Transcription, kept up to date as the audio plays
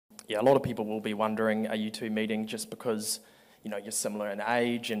a lot of people will be wondering, are you two meeting just because, you're similar in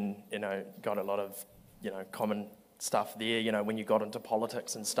age and, got a lot of, common stuff there, when you got into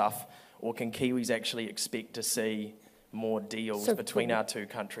politics and stuff, or can Kiwis actually expect to see more deals between our two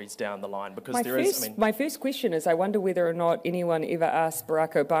countries down the line? Because my first question is, I wonder whether or not anyone ever asked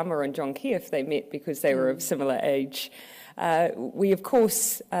Barack Obama and John Key if they met because they were of similar age. We, of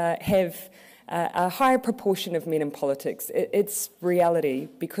course, have a higher proportion of men in politics. It's reality.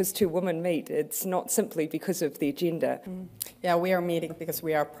 Because two women meet, it's not simply because of their gender. Yeah, we are meeting because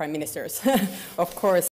we are prime ministers, of course.